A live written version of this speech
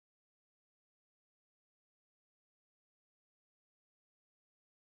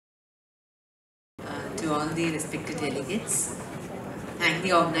to all the respected delegates. Thank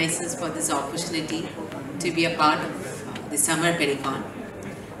the organizers for this opportunity to be a part of the Summer Pedicon.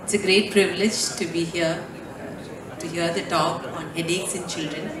 It's a great privilege to be here to hear the talk on headaches in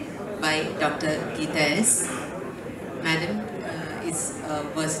children by Dr. Geetha S. Madam is a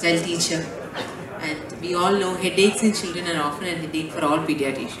versatile teacher, and we all know headaches in children are often a headache for all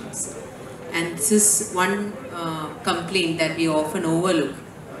pediatricians. And this is one complaint that we often overlook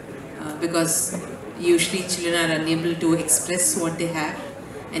because usually children are unable to express what they have,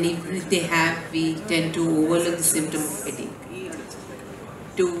 and even if they have, we tend to overlook the symptom of headache.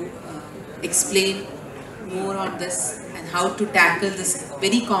 To explain more on this and how to tackle this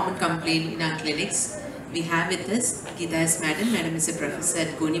very common complaint in our clinics, we have with us Geetha S. Madam. Madam is a professor at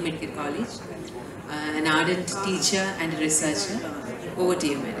Konni Medical College, an ardent teacher and a researcher. Over to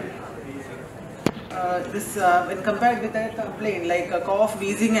you, Madam. When compared with a complaint like a cough,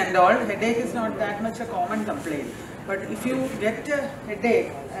 wheezing and all, headache is not that much a common complaint. But if you get a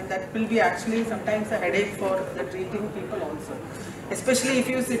headache, and that will be actually sometimes a headache for the treating people also. Especially if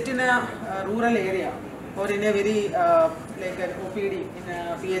you sit in a rural area or in a very like an OPD, in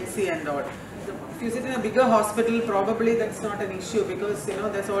a PHC and all. So if you sit in a bigger hospital, probably that's not an issue, because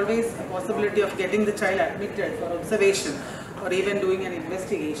there's always a possibility of getting the child admitted for observation or even doing an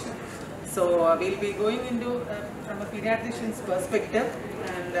investigation. So we'll be going into from a pediatrician's perspective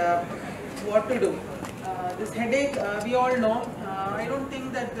and what to do. This headache, we all know. I don't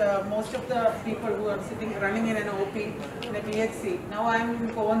think that most of the people who are running in an OP, in a PHC, now I'm in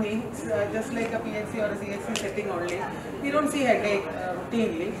Konni, it's just like a PHC or a CHC setting only. We don't see headache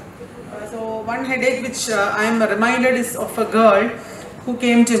routinely. So one headache which I am reminded is of a girl who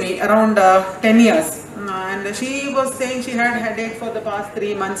came to me around 10 years. And she was saying she had headache for the past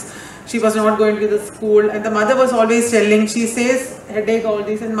 3 months. She was not going to the school, and the mother was always telling, she says headache all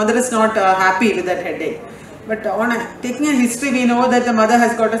this, and mother is not happy with that headache. But taking a history, we know that the mother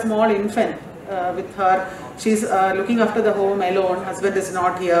has got a small infant with her. She's looking after the home alone, husband is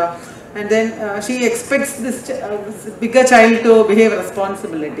not here, and then she expects this bigger child to behave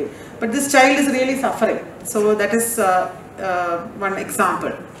responsibility. But this child is really suffering. So that is one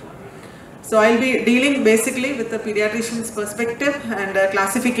example. So I'll be dealing basically with the pediatrician's perspective and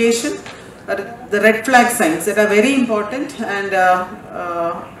classification, the red flag signs that are very important, and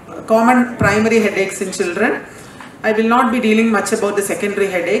common primary headaches in children. I will not be dealing much about the secondary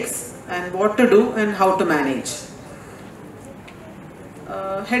headaches and what to do and how to manage.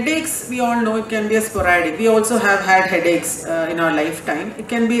 Headaches, we all know it can be a sporadic. We also have had headaches in our lifetime. It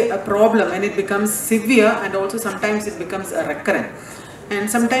can be a problem when it becomes severe, and also sometimes it becomes a recurrent. And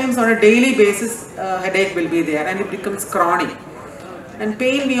sometimes on a daily basis headache will be there and it becomes chronic. And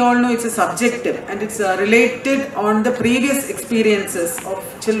pain, we all know it's a subjective, and it's related on the previous experiences of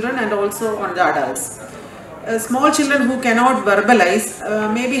children and also on the adults. Small children who cannot verbalize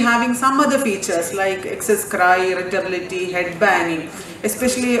may be having some other features like excess cry, irritability, head banging.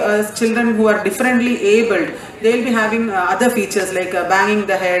 Especially children who are differently abled, they will be having other features like banging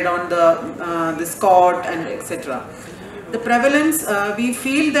the head on the cot and etc. The prevalence, we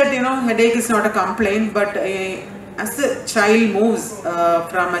feel that headache is not a complaint, but as the child moves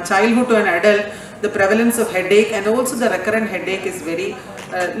from a childhood to an adult, the prevalence of headache and also the recurrent headache is very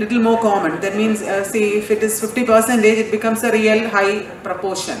little more common. That means, see, if it is 50%, it becomes a real high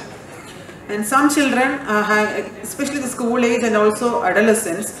proportion. And some children, especially the school age and also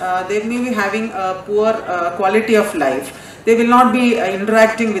adolescents, they may be having a poor quality of life. They will not be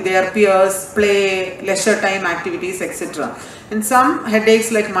interacting with their peers, play, leisure time activities, etc. And some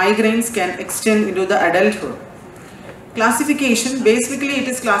headaches like migraines can extend into the adulthood. Classification, basically it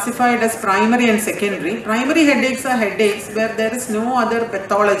is classified as primary and secondary. Primary headaches are headaches where there is no other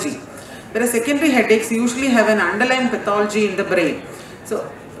pathology, whereas secondary headaches usually have an underlying pathology in the brain.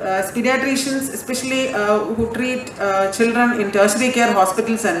 So as pediatricians, especially who treat children in tertiary care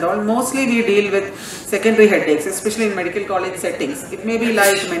hospitals and all, mostly we deal with secondary headaches, especially in medical college settings. It may be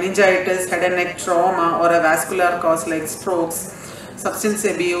like meningitis, head and neck trauma, or a vascular cause like strokes, substance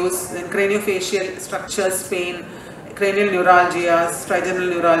abuse, and craniofacial structures pain, cranial neuralgias, trigeminal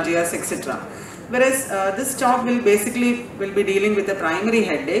neuralgias, etc. Whereas this talk will be dealing with a primary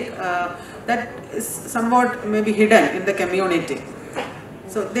headache that is somewhat maybe hidden in the community.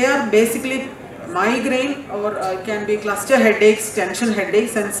 So they are basically migraine, or can be cluster headaches, tension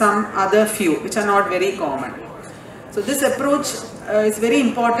headaches, and some other few which are not very common. So this approach is very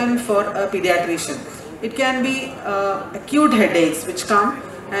important for a pediatrician. It can be acute headaches which come,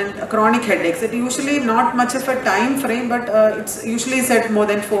 and chronic headaches. It usually not much of a time frame, but it's usually set more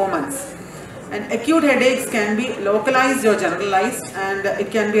than 4 months. And acute headaches can be localized or generalized, and it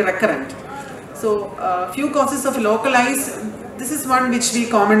can be recurrent. So few causes of localized, this is one which we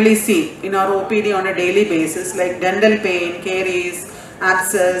commonly see in our OPD on a daily basis, like dental pain, caries,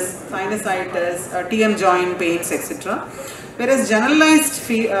 abscess, sinusitis, TM joint pains, etc. Whereas generalized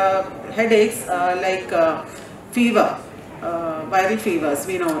headaches like fever, viral fevers,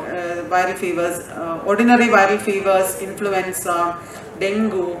 we know viral fevers, ordinary viral fevers, influenza,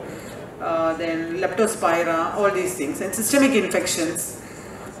 dengue, then leptospira, all these things, and systemic infections.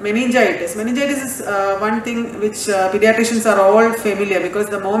 Meningitis. Meningitis is one thing which pediatricians are all familiar, because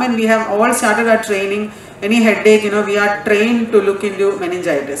the moment we have all started our training, any headache, we are trained to look into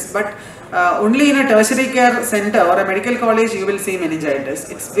meningitis. But only in a tertiary care center or a medical college you will see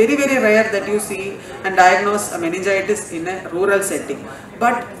meningitis. It's very, very rare that you see and diagnose a meningitis in a rural setting.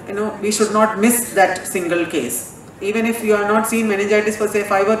 But we should not miss that single case. Even if you are not seeing meningitis for say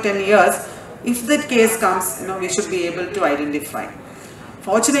 5 or 10 years, if that case comes, we should be able to identify.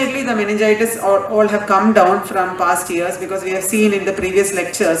 Fortunately, the meningitis all have come down from past years, because we have seen in the previous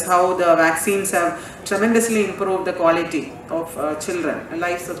lectures how the vaccines have tremendously improved the quality of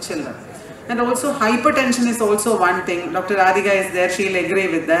lives of children. And also hypertension is also one thing. Dr. Radhika is there, she'll agree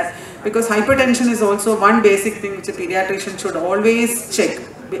with that, because hypertension is also one basic thing which a pediatrician should always check,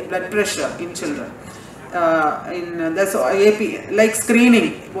 blood pressure in children. That's AP, like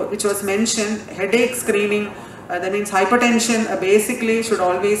screening, which was mentioned, headache screening. That means hypertension basically should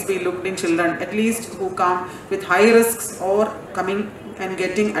always be looked in children, at least who come with high risks or coming and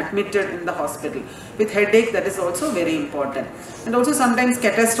getting admitted in the hospital. With headache, that is also very important. And also sometimes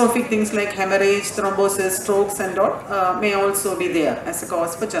catastrophic things like hemorrhage, thrombosis, strokes and all may also be there as a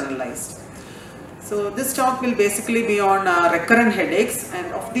cause for generalized. So this talk will basically be on recurrent headaches,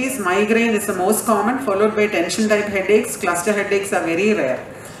 and of these migraine is the most common, followed by tension type headaches. Cluster headaches are very rare,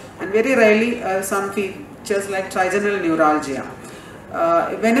 and very rarely some features like trigeminal neuralgia.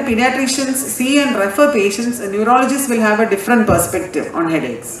 When a pediatrician see and refer patients, a neurologist will have a different perspective on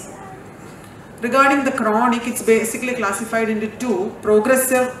headaches. Regarding the chronic, it's basically classified into two,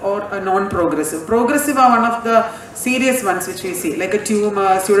 progressive or a non-progressive. Progressive are one of the serious ones which we see, like a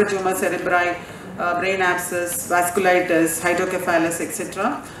tumor, pseudotumor cerebri, brain abscess, vasculitis, hydrocephalus,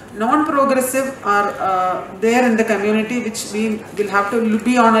 etc. Non-progressive are there in the community, which we will have to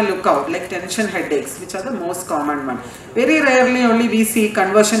be on a lookout, like tension headaches, which are the most common one. Very rarely only we see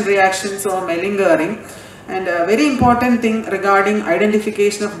conversion reactions or malingering. And a very important thing regarding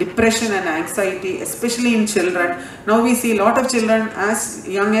identification of depression and anxiety, especially in children. Now we see a lot of children as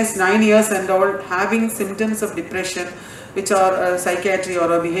young as 9 years and all having symptoms of depression, which our psychiatry or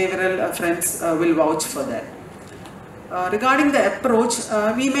our behavioral friends will vouch for that. Regarding the approach,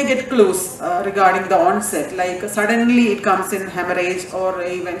 we may get clues regarding the onset, like suddenly it comes in hemorrhage, or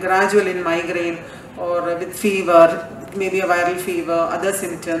even gradual in migraine, or with fever, maybe a viral fever, other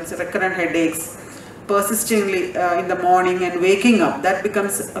symptoms, recurrent headaches, persistingly in the morning and waking up. That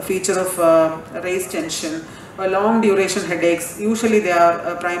becomes a feature of raised tension. Or long duration headaches, usually they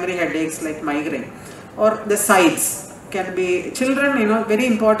are primary headaches like migraine, or the sides. Can be children, very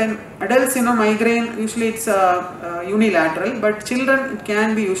important. Adults, migraine, usually it's unilateral, but children, it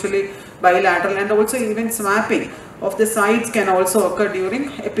can be usually bilateral, and also even swapping of the sides can also occur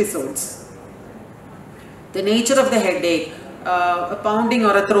during episodes. The nature of the headache, a pounding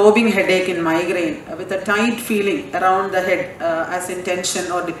or a throbbing headache in migraine with a tight feeling around the head as in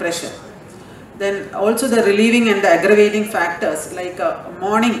tension or depression. Then also the relieving and the aggravating factors, like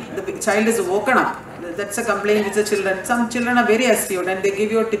morning, the child is woken up. That's a complaint with the children. Some children are very astute and they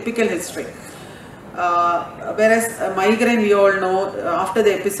give you a typical history. Whereas migraine, we all know, after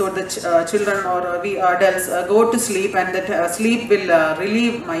the episode, the children or we adults go to sleep, and that sleep will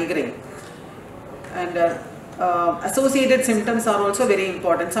relieve migraine. And associated symptoms are also very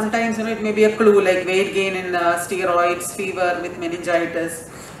important. Sometimes it may be a clue, like weight gain in steroids, fever with meningitis,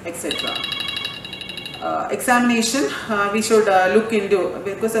 etc. Examination we should look into,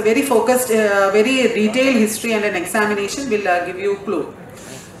 because a very focused, very detailed history and an examination will give you a clue.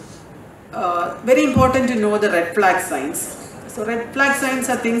 Very important to know the red flag signs. So red flag signs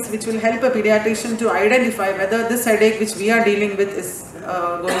are things which will help a pediatrician to identify whether this headache which we are dealing with is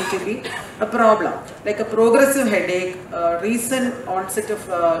going to be a problem. Like a progressive headache, recent onset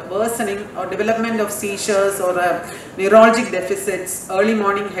of worsening or development of seizures or neurologic deficits, early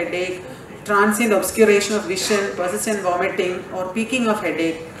morning headache, transient obscuration of vision, persistent vomiting or peaking of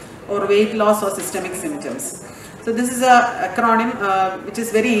headache, or weight loss or systemic symptoms. So this is a acronym which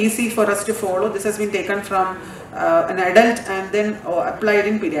is very easy for us to follow. This has been taken from an adult and then applied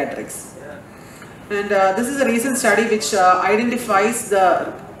in pediatrics. And this is a recent study which identifies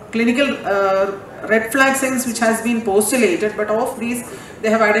the clinical red flag signs which has been postulated, but of these they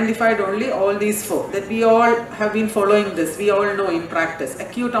have identified only all these 4, that we all have been following this, we all know in practice: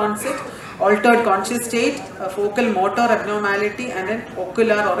 acute onset, altered conscious state, a focal motor abnormality, and an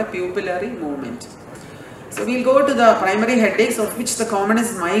ocular or a pupillary movement. So we'll go to the primary headaches, of which the common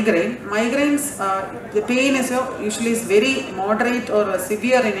is migraine. Migraines, the pain is usually is very moderate or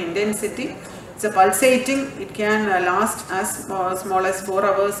severe in intensity. It's a pulsating. It can last as small as 4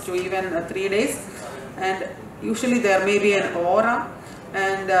 hours to even 3 days, and usually there may be an aura,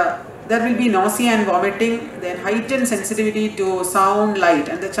 and there will be nausea and vomiting, then heightened sensitivity to sound, light,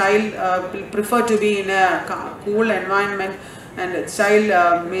 and the child will prefer to be in a cool environment, and the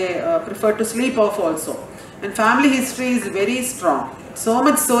child may prefer to sleep off also. And family history is very strong, so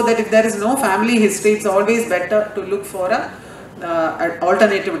much so that if there is no family history, it's always better to look for an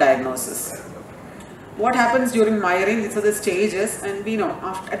alternative diagnosis. What happens during migraine? These are the stages, and we know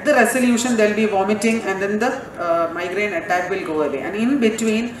at the resolution there will be vomiting, and then the migraine attack will go away, and in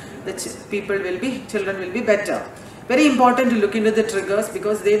between the children will be better. Very important to look into the triggers,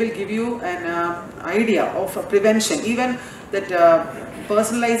 because they will give you an idea of prevention. Even that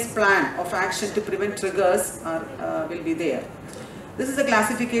personalized plan of action to prevent triggers will be there. This is the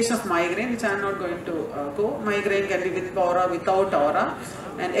classification of migraine, which I am not going to go. Migraine can be with aura, without aura,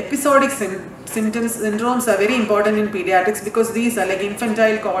 and episodic syndromes are very important in pediatrics, because these are like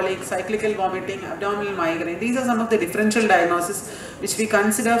infantile colic, cyclical vomiting, abdominal migraine. These are some of the differential diagnoses which we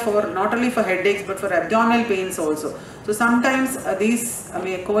consider for not only for headaches but for abdominal pains also. So sometimes these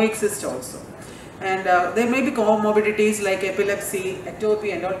may coexist also. And there may be comorbidities like epilepsy,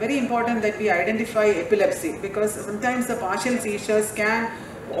 atopy, and all. Very important that we identify epilepsy, because sometimes the partial seizures can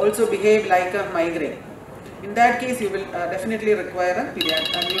also behave like a migraine. In that case, you will definitely require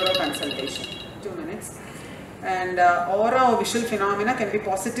a neuro consultation. 2 minutes. And aura or visual phenomena can be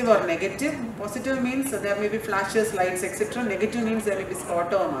positive or negative. Positive means there may be flashes, lights, etc. Negative means there may be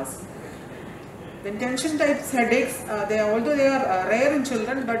scotomas. Then tension types headaches, although they are rare in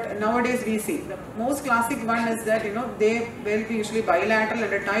children, but nowadays we see. The most classic one is that they will be usually bilateral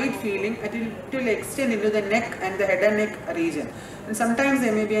and a tight feeling, and it will extend into the neck and the head and neck region. And sometimes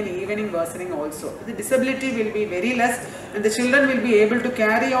there may be an evening worsening also. The disability will be very less, and the children will be able to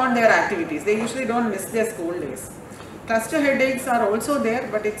carry on their activities. They usually don't miss their school days. Cluster headaches are also there,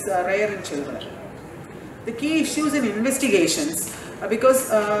 but it's rare in children. The key issues in investigations,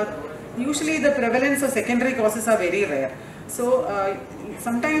 because usually the prevalence of secondary causes are very rare. So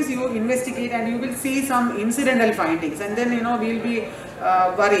sometimes you investigate and you will see some incidental findings, and then we'll be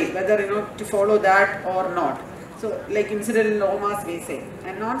worried whether to follow that or not. So like incidental lomas we say,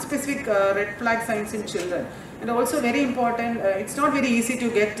 and non-specific red flag signs in children. And also very important, it's not very easy to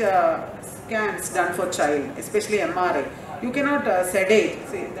get scans done for child, especially MRI. You cannot sedate.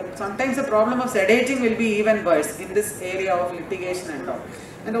 See, sometimes the problem of sedating will be even worse in this area of litigation and all.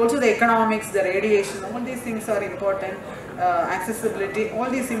 And also the economics, the radiation, all these things are important, accessibility, all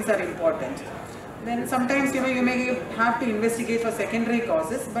these things are important. Then sometimes you may have to investigate for secondary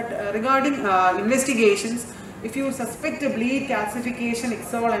causes, but regarding investigations, if you suspect a bleed, calcification,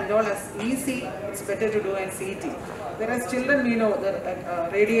 ixol and all as easy, it's better to do a CT. Whereas children, we know the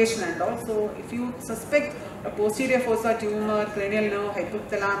radiation and all. So if you suspect a posterior fossa tumor, cranial nerve,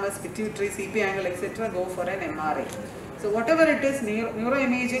 hypothalamus, pituitary, CP angle, etc., go for an MRI. So whatever it is,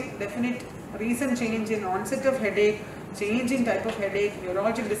 neuroimaging, definite recent change in onset of headache, change in type of headache,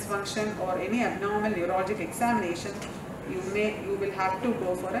 neurologic dysfunction, or any abnormal neurologic examination, you will have to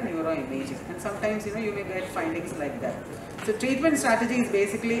go for a neuroimaging, and sometimes you may get findings like that. So treatment strategy is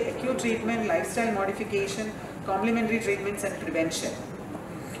basically acute treatment, lifestyle modification, complementary treatments, and prevention.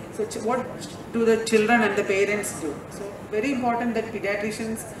 So what do the children and the parents do? So very important that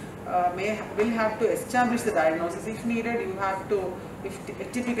pediatricians will have to establish the diagnosis. If needed, you have to,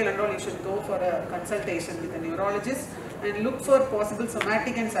 if typical and all, you should go for a consultation with a neurologist and look for possible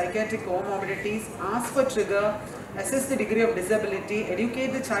somatic and psychiatric comorbidities, ask for trigger, assess the degree of disability, educate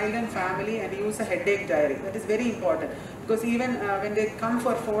the child and family, and use a headache diary. That is very important, because even when they come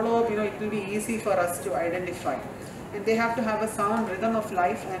for follow-up, it will be easy for us to identify. And they have to have a sound rhythm of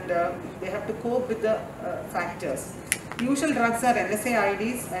life, and they have to cope with the factors. Usual drugs are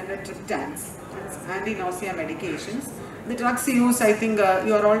NSAIDs and triptans, anti-nausea medications. The drugs used, I think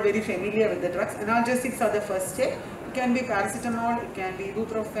you are all very familiar with the drugs. Analgesics are the first step. It can be paracetamol, it can be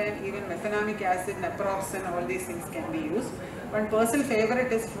ibuprofen, even mefenamic acid, naproxen, all these things can be used. One personal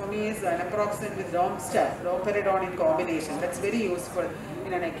favorite is for me is naproxen with domperidone in combination. That's very useful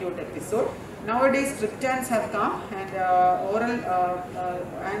in an acute episode. Nowadays triptans have come, and oral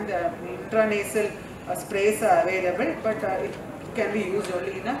and intranasal sprays are available, but can be used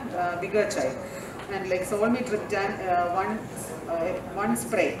only in a bigger child. And like solmitriptan, one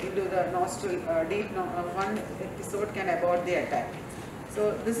spray into the nostril, one episode can abort the attack.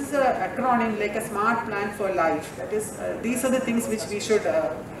 So this is an acronym like a smart plan for life. That is, these are the things which we should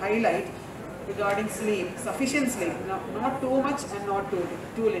highlight regarding sleep. Sufficient sleep, not too much and not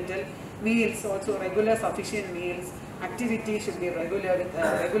too little. Meals, also regular sufficient meals. Activity should be regular with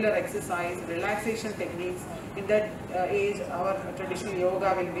regular exercise, relaxation techniques. In that age, our traditional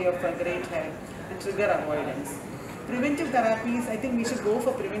yoga will be of great help, and trigger avoidance. Preventive therapies, I think we should go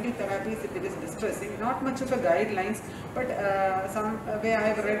for preventive therapies if it is distressing. Not much of a guidelines, but some way I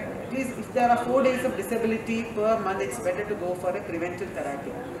have read, at least if there are 4 days of disability per month, it's better to go for a preventive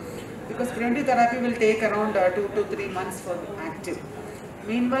therapy. Because preventive therapy will take around 2 to 3 months for active.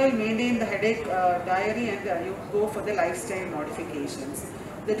 Meanwhile, maintain the headache diary and you go for the lifestyle modifications.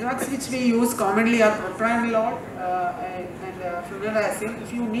 The drugs which we use commonly are propranolol and flunarizine.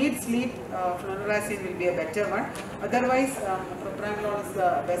 If you need sleep, flunarizine will be a better one. Otherwise, propranolol is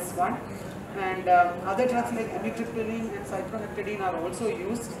the best one. And other drugs like amitriptyline and cyproneptidine are also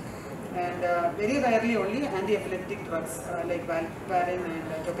used. And very rarely only anti-epileptic drugs like valparin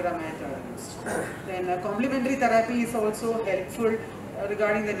and topiramate are used. Then complementary therapy is also helpful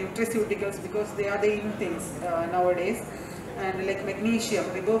regarding the nutraceuticals because they are the in things nowadays. And like magnesium,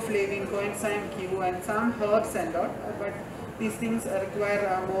 riboflavin, coenzyme Q and some herbs and all, but these things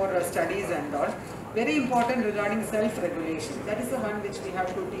require more studies and all. Very important regarding self-regulation. That is the one which we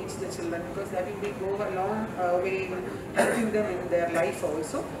have to teach the children because that will go a long way in helping them in their life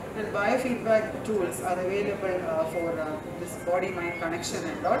also. And biofeedback tools are available for this body-mind connection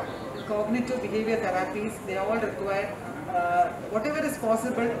and all. Cognitive behavior therapies, they all require whatever is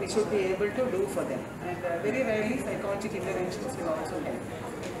possible, we should be able to do for them. And very rarely psychological interventions will also help.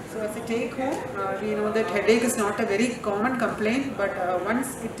 So as a take home, we know that headache is not a very common complaint, but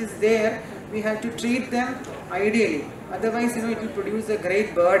once it is there, we have to treat them ideally. Otherwise, it will produce a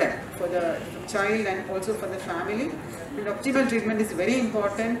great burden for the child and also for the family. And optimal treatment is very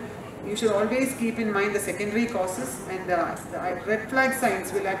important. You should always keep in mind the secondary causes, and the red flag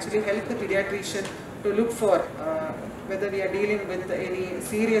signs will actually help the pediatrician to look for whether we are dealing with any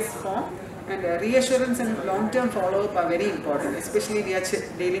serious form. And reassurance and long-term follow-up are very important, especially we are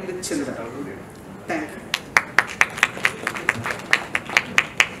dealing with children. Thank you.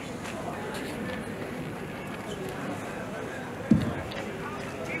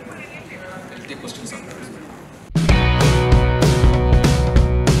 Take questions.